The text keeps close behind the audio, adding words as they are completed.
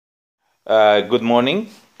Good morning.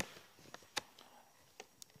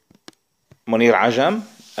 Munir Ajam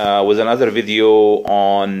with another video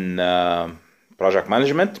on project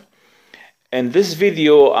management. In this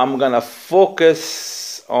video, I'm gonna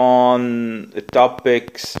focus on the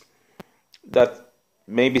topics that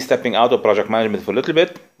may be stepping out of project management for a little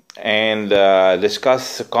bit and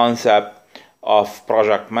discuss the concept of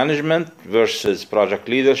project management versus project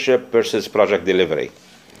leadership versus project delivery.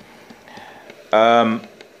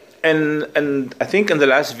 And I think in the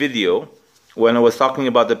last video, when I was talking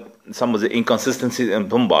about some of the inconsistencies in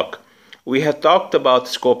PMBOK, we had talked about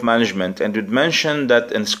scope management, and we'd mentioned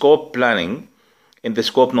that in scope planning, in the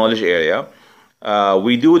scope knowledge area,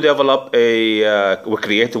 we do develop we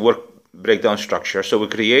create a work breakdown structure. So we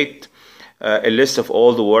create a list of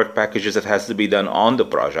all the work packages that has to be done on the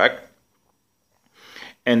project.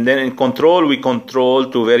 And then in control, we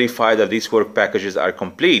control to verify that these work packages are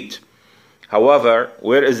complete. However,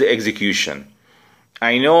 where is the execution?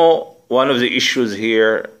 I know one of the issues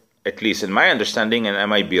here, at least in my understanding, and I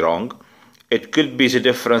might be wrong, it could be the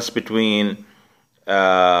difference between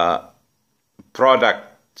product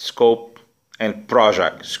scope and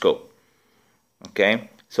project scope. Okay,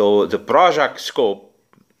 so the project scope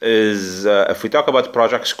is, if we talk about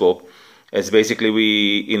project scope, it's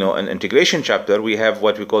basically in integration chapter, we have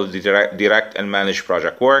what we call the direct and managed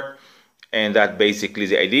project work. And that basically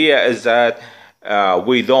the idea is that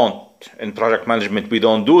in project management, we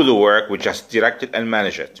don't do the work, we just direct it and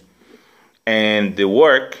manage it. And the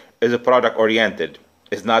work is a product oriented,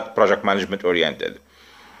 it's not project management oriented.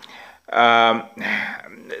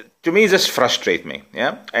 To me, this frustrates me,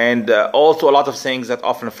 yeah? And also a lot of things that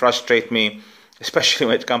often frustrate me, especially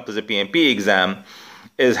when it comes to the PMP exam,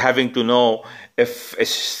 is having to know if a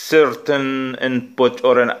certain input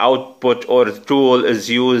or an output or a tool is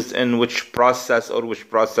used in which process or which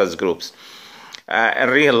process groups. In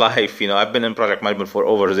real life, I've been in project management for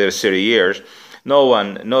over 30 years.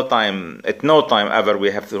 No time ever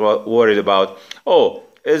we have to worry about,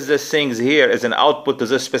 is this thing here is an output to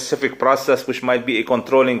this specific process, which might be a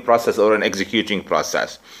controlling process or an executing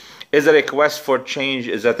process. Is a request for change,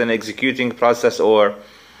 is that an executing process or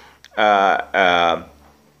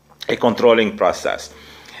a controlling process?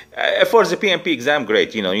 For the PMP exam,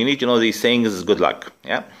 great. You need to know these things. Good luck.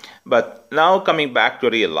 Yeah. But now coming back to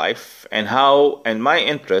real life and my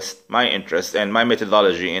interest and my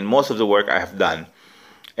methodology in most of the work I have done,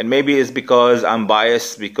 and maybe it's because I'm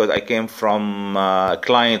biased because I came from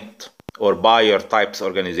client or buyer types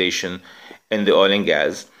organization in the oil and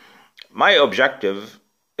gas. My objective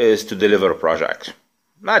is to deliver projects,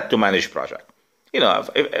 not to manage projects.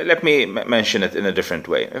 Let me mention it in a different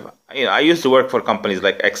way. I used to work for companies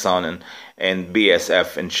like Exxon and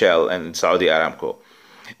BSF and Shell and Saudi Aramco.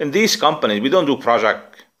 In these companies, we don't do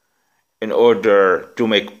project in order to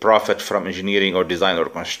make profit from engineering or design or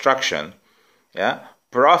construction. Yeah,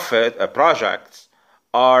 projects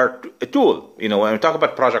are a tool. When we talk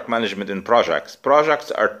about project management in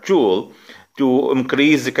projects are a tool to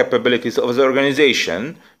increase the capabilities of the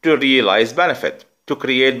organization to realize benefit, to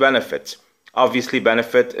create benefits. Obviously,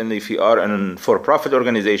 benefit, and if you are a for-profit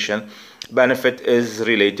organization, benefit is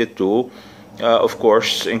related to, of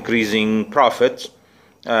course, increasing profits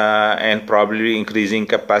and probably increasing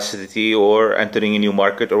capacity or entering a new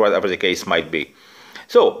market or whatever the case might be.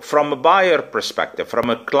 So, from a buyer perspective, from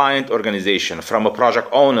a client organization, from a project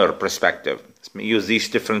owner perspective, let's use these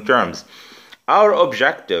different terms. Our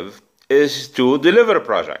objective is to deliver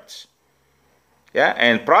projects. Yeah,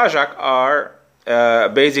 and projects are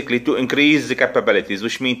basically to increase the capabilities,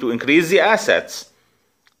 which means to increase the assets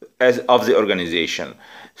of the organization.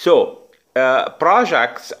 So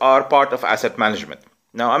projects are part of asset management.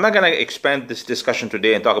 Now, I'm not going to expand this discussion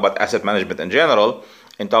today and talk about asset management in general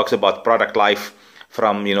and talks about product life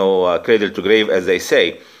from cradle to grave, as they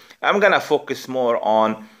say. I'm going to focus more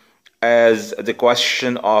on as the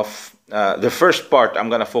question of the first part. I'm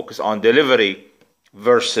going to focus on delivery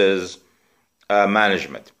versus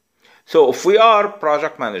management. So if we are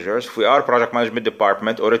project managers, if we are a project management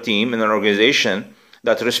department or a team in an organization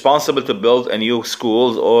that's responsible to build a new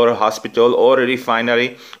school or a hospital or a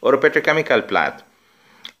refinery or a petrochemical plant,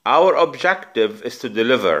 our objective is to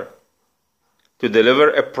deliver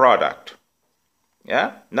a product.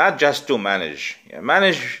 Yeah, not just to manage.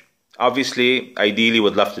 Manage, obviously, ideally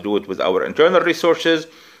would love to do it with our internal resources.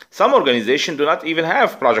 Some organizations do not even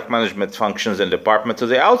have project management functions in departments, so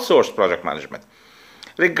they outsource project management.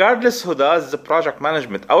 Regardless who does the project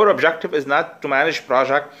management, our objective is not to manage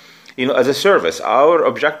project, as a service. Our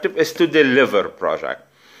objective is to deliver project.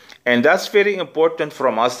 And that's very important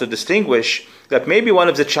from us to distinguish that maybe one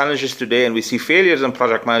of the challenges today, and we see failures in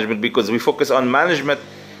project management because we focus on management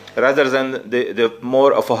rather than the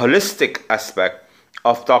more of a holistic aspect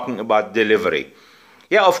of talking about delivery.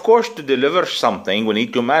 Yeah, of course, to deliver something, we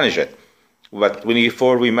need to manage it. But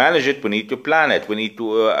before we manage it, we need to plan it. We need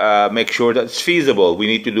to make sure that it's feasible. We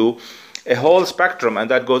need to do a whole spectrum, and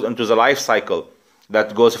that goes into the life cycle.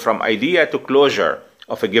 That goes from idea to closure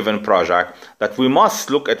of a given project, that we must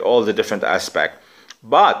look at all the different aspects.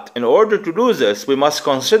 But in order to do this, we must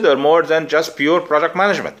consider more than just pure project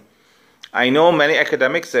management. I know many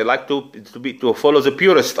academics, they like to follow the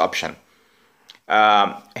purest option.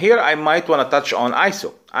 Here I might want to touch on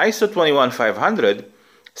ISO. ISO 21500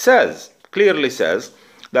 clearly says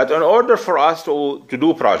that in order for us to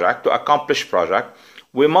do project, to accomplish project,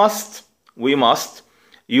 we must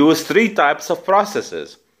use 3 types of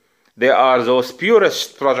processes. There are those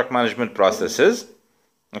purest project management processes,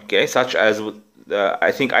 okay, such as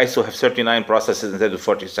I think ISO have 39 processes instead of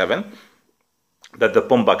 47 that the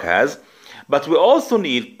PMBOK has. But we also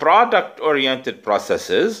need product-oriented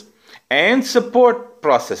processes and support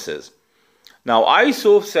processes. Now,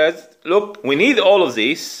 ISO says, look, we need all of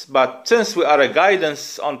these, but since we are a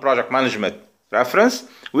guidance on project management reference,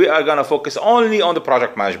 we are going to focus only on the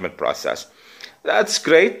project management process. That's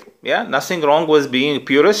great. Yeah, nothing wrong with being a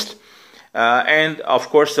purist. And of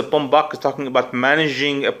course, the PMBOK is talking about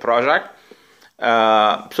managing a project.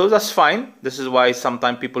 So that's fine. This is why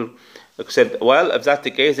sometimes people said, well, if that's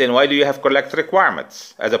the case, then why do you have collect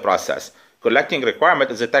requirements as a process? Collecting requirement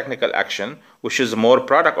is a technical action, which is more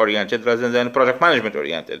product-oriented rather than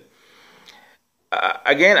project-management-oriented.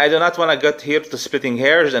 Again, I do not want to get here to splitting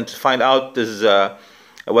hairs and to find out this,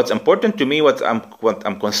 what's important to me, what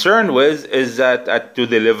I'm concerned with is that to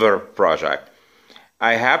deliver project.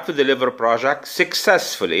 I have to deliver project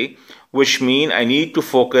successfully, which means I need to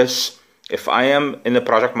focus, if I am in a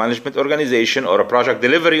project management organization or a project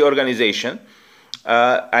delivery organization,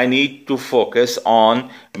 I need to focus on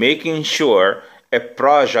making sure a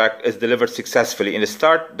project is delivered successfully. In the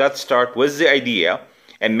start with the idea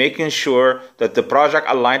and making sure that the project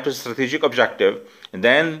aligns to strategic objective, and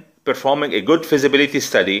then performing a good feasibility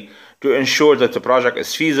study to ensure that the project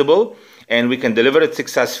is feasible and we can deliver it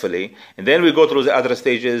successfully. And then we go through the other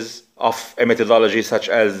stages of a methodology, such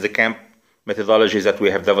as the CAMP methodologies that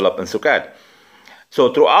we have developed in SUKAD.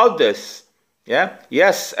 So throughout this,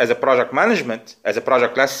 yes, as a project management, as a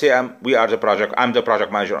project, let's say I'm the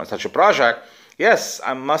project manager on such a project. Yes,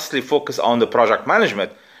 I mostly focus on the project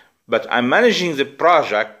management, but I'm managing the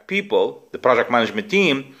project people, the project management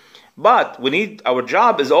team. But our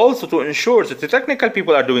job is also to ensure that the technical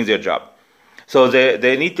people are doing their job. So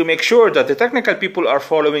they need to make sure that the technical people are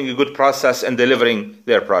following a good process and delivering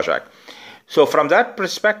their project. So from that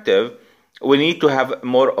perspective, we need to have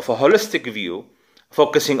more of a holistic view,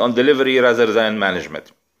 focusing on delivery rather than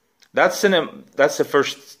management. That's the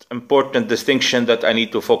first important distinction that I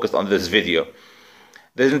need to focus on this video.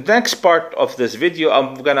 The next part of this video,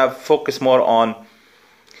 I'm going to focus more on,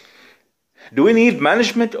 do we need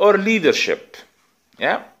management or leadership?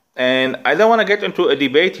 Yeah, and I don't want to get into a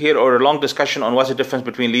debate here or a long discussion on what's the difference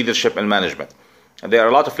between leadership and management. And there are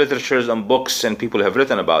a lot of literatures and books and people have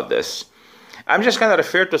written about this. I'm just going to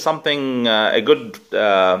refer to something a good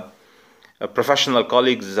professional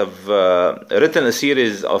colleagues have written a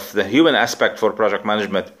series of the human aspect for project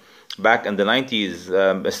management back in the 90s,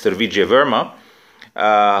 Mr. Vijay Verma,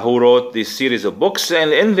 who wrote this series of books.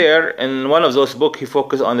 And in one of those books, he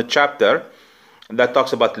focused on a chapter that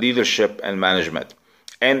talks about leadership and management.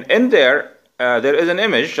 And in there is an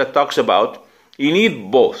image that talks about you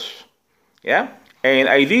need both. Yeah? And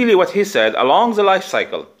ideally what he said, along the life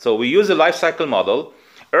cycle, so we use the life cycle model,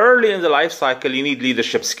 early in the life cycle you need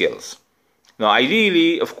leadership skills. Now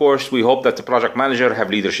ideally, of course, we hope that the project manager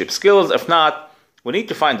have leadership skills. If not, we need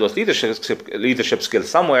to find those leadership skills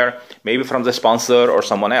somewhere, maybe from the sponsor or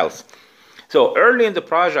someone else. So early in the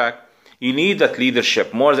project, you need that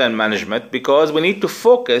leadership more than management, because we need to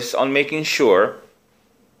focus on making sure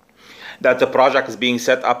that the project is being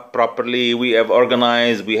set up properly. We have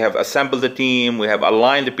organized, we have assembled the team, we have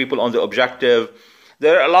aligned the people on the objective.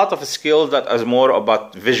 There are a lot of skills that are more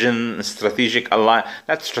about vision, strategic, not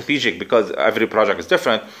strategic because every project is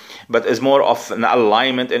different, but is more of an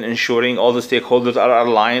alignment and ensuring all the stakeholders are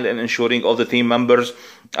aligned and ensuring all the team members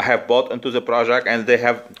have bought into the project and they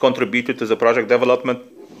have contributed to the project development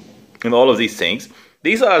and all of these things.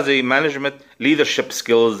 These are the management leadership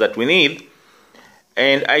skills that we need.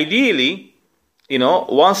 And ideally,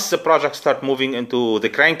 once the project start moving into the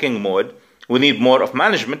cranking mode, we need more of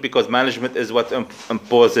management, because management is what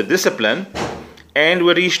imposes the discipline and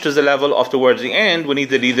we reach to the level of towards the end, we need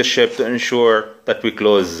the leadership to ensure that we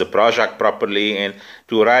close the project properly and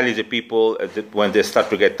to rally the people when they start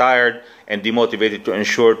to get tired and demotivated to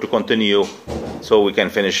ensure to continue so we can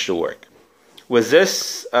finish the work. With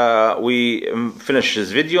this, we finish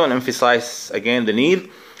this video and emphasize again the need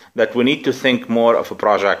that we need to think more of a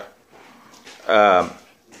project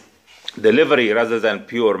delivery rather than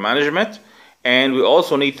pure management. And we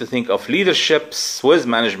also need to think of leaderships with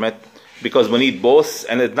management, because we need both,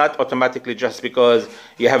 and it's not automatically just because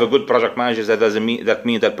you have a good project manager that doesn't mean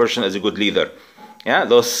that person is a good leader. Yeah,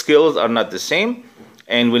 those skills are not the same,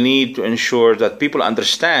 and we need to ensure that people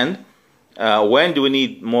understand when do we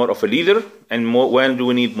need more of a leader and when do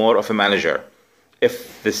we need more of a manager.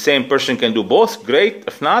 If the same person can do both, great.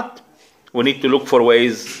 If not, we need to look for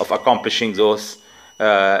ways of accomplishing those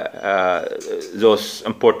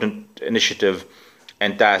important initiatives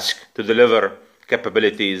and tasks to deliver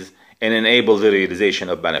capabilities and enable the realization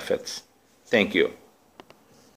of benefits. Thank you.